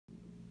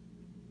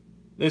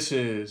This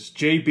is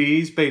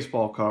JB's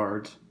Baseball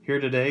Cards, here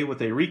today with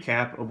a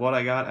recap of what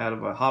I got out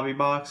of a hobby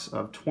box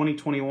of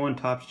 2021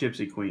 Topps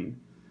Gypsy Queen.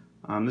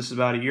 This is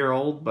about a year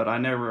old, but I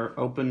never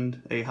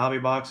opened a hobby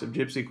box of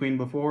Gypsy Queen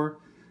before.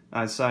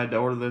 I decided to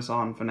order this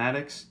on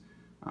Fanatics.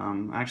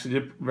 I actually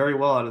did very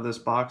well out of this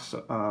box.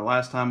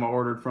 Last time I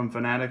ordered from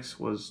Fanatics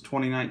was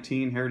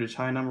 2019 Heritage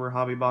High Number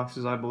hobby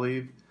boxes, I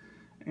believe,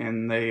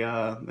 and they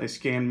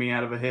scammed me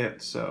out of a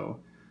hit. So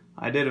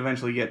I did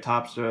eventually get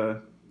Topps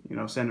to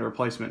send a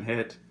replacement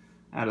hit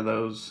out of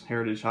those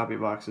Heritage hobby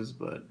boxes,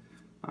 but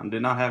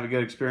did not have a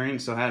good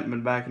experience, so I hadn't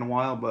been back in a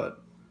while,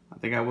 but I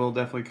think I will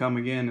definitely come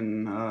again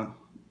and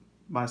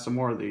buy some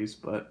more of these.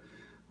 But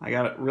I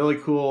got a really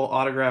cool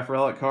autograph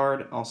relic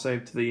card I'll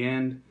save to the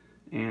end,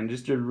 and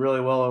just did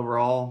really well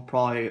overall.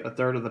 Probably a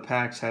third of the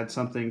packs had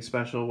something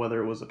special,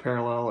 whether it was a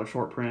parallel or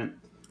short print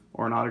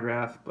or an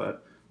autograph.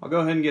 But I'll go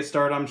ahead and get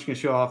started. I'm just going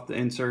to show off the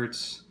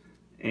inserts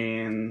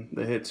and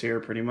the hits here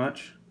pretty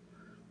much.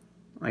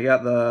 I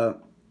got the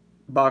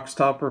box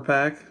topper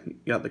pack,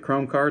 got the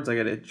chrome cards. I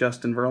got a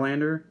Justin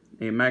Verlander,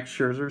 a Max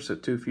Scherzer, so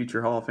 2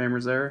 future Hall of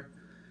Famers there,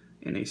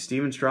 and a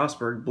Steven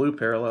Strasburg blue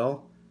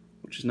parallel,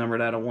 which is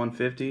numbered out of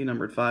 150,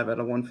 numbered 5 out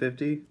of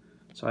 150.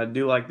 So I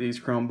do like these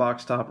chrome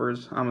box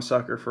toppers. I'm a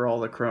sucker for all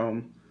the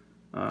chrome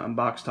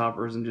box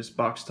toppers and just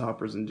box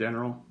toppers in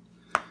general.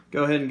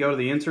 Go ahead and go to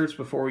the inserts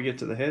before we get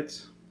to the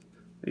hits.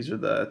 These are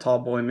the Tall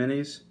Boy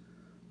Minis.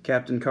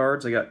 Captain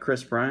cards, I got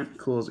Chris Bryant,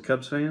 cool as a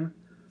Cubs fan,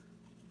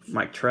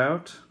 Mike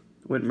Trout,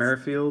 Whit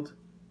Merrifield,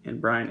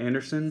 and Brian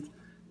Anderson.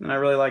 And I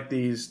really like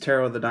these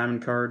Tarot of the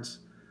Diamond cards.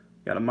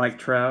 Got a Mike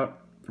Trout,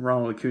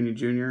 Ronald Acuna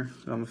Jr.,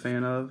 who I'm a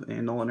fan of,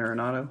 and Nolan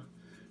Arenado.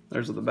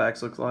 There's what the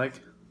backs look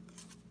like.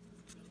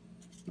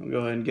 I'll go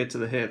ahead and get to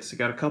the hits. I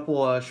got a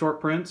couple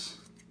short prints.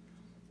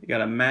 You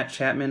got a Matt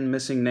Chapman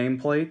missing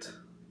nameplate.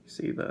 You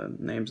see the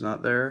name's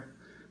not there.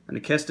 And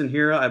a Keston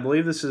Hiura. I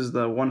believe this is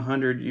the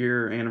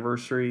 100-year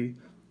anniversary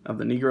of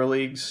the Negro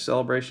Leagues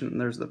celebration, and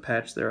there's the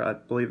patch there. I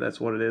believe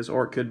that's what it is,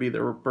 or it could be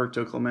the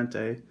Roberto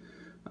Clemente.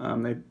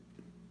 They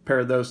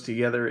paired those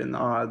together in the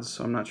odds,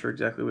 so I'm not sure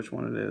exactly which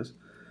one it is.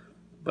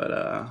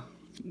 But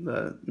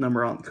the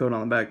number on the code on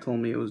the back told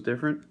me it was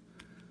different.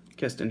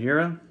 Keston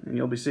Hiura, and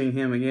you'll be seeing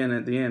him again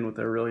at the end with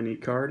a really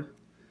neat card.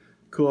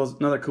 Cool.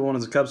 Another cool one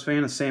as a Cubs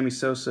fan is Sammy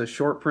Sosa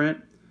short print,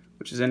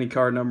 which is any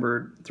card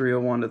numbered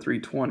 301 to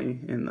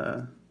 320 in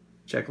the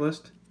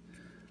checklist.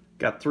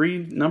 Got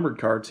 3 numbered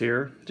cards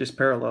here, just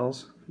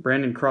parallels.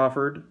 Brandon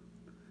Crawford,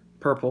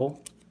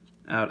 purple,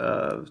 out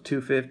of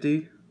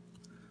 250.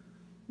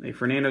 A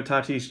Fernando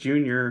Tatis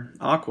Jr.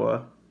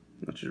 Aqua,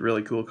 which is a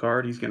really cool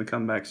card. He's going to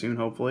come back soon,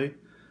 hopefully,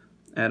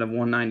 out of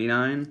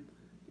 199.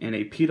 And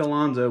a Pete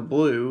Alonso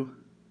blue,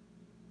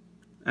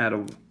 out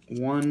of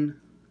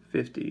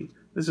 150.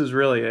 This is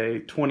really a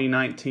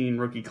 2019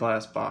 rookie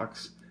class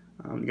box.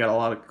 Got a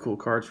lot of cool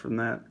cards from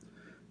that.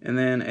 And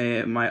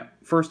then my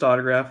first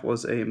autograph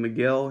was a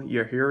Miguel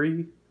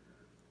Yajure.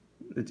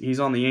 He's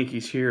on the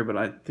Yankees here, but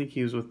I think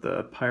he was with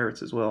the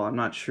Pirates as well. I'm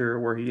not sure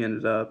where he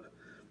ended up.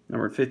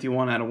 Number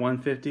 51 out of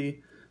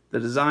 150. The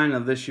design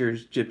of this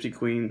year's Gypsy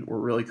Queen were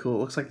really cool. It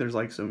looks like there's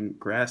like some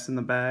grass in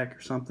the back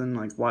or something,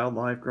 like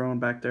wildlife growing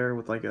back there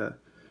with like a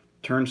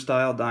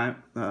turnstile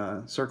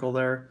circle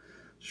there.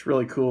 Just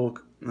really cool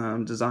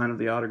design of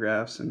the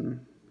autographs,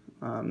 and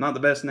not the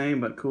best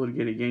name, but cool to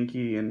get a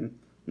Yankee and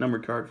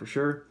numbered card for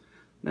sure.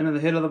 Then in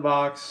the hit of the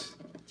box,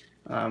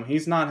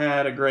 he's not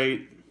had a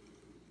great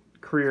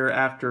career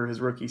after his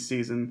rookie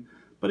season,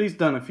 but he's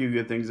done a few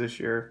good things this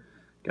year.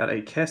 Got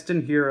a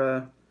Keston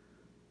Hiura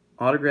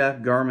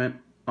autograph garment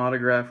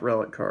autograph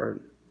relic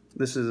card.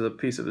 This is a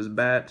piece of his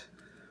bat.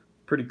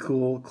 Pretty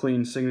cool,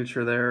 clean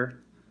signature there.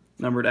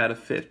 Numbered out of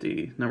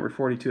 50. Numbered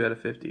 42 out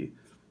of 50.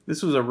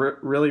 This was a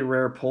really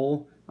rare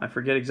pull. I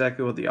forget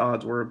exactly what the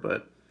odds were,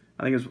 but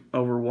I think it was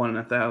over 1 in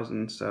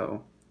 1,000,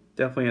 so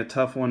definitely a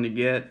tough one to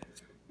get.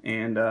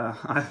 And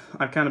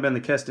I've kind of been the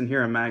Keston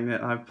Hiura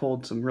magnet. I've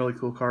pulled some really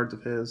cool cards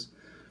of his.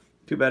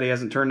 Too bad he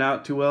hasn't turned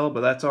out too well,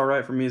 but that's all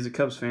right for me as a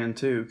Cubs fan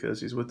too,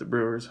 because he's with the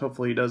Brewers.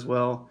 Hopefully he does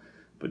well,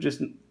 but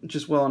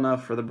just well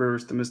enough for the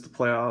Brewers to miss the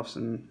playoffs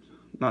and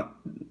not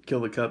kill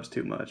the Cubs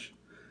too much.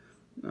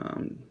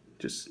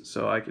 Just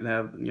so I can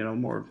have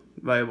more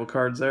valuable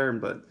cards there.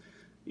 But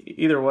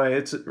either way,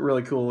 it's a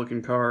really cool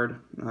looking card.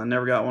 I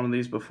never got one of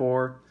these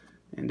before.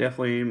 And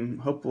definitely,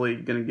 hopefully,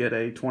 going to get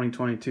a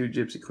 2022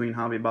 Gypsy Queen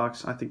hobby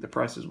box. I think the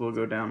prices will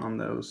go down on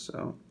those.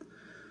 So,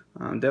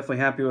 I'm definitely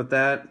happy with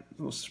that.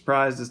 I was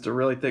surprised it's a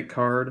really thick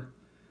card.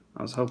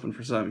 I was hoping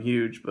for something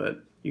huge,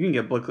 but you can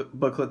get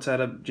booklets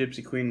out of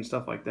Gypsy Queen and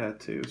stuff like that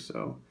too.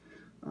 So,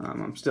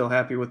 I'm still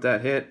happy with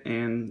that hit,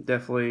 and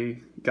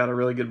definitely got a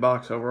really good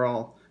box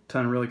overall.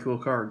 Ton of really cool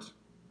cards.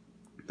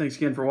 Thanks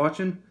again for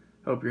watching.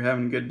 Hope you're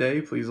having a good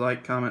day. Please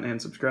like, comment,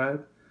 and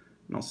subscribe.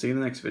 And I'll see you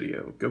in the next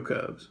video. Go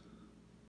Cubs.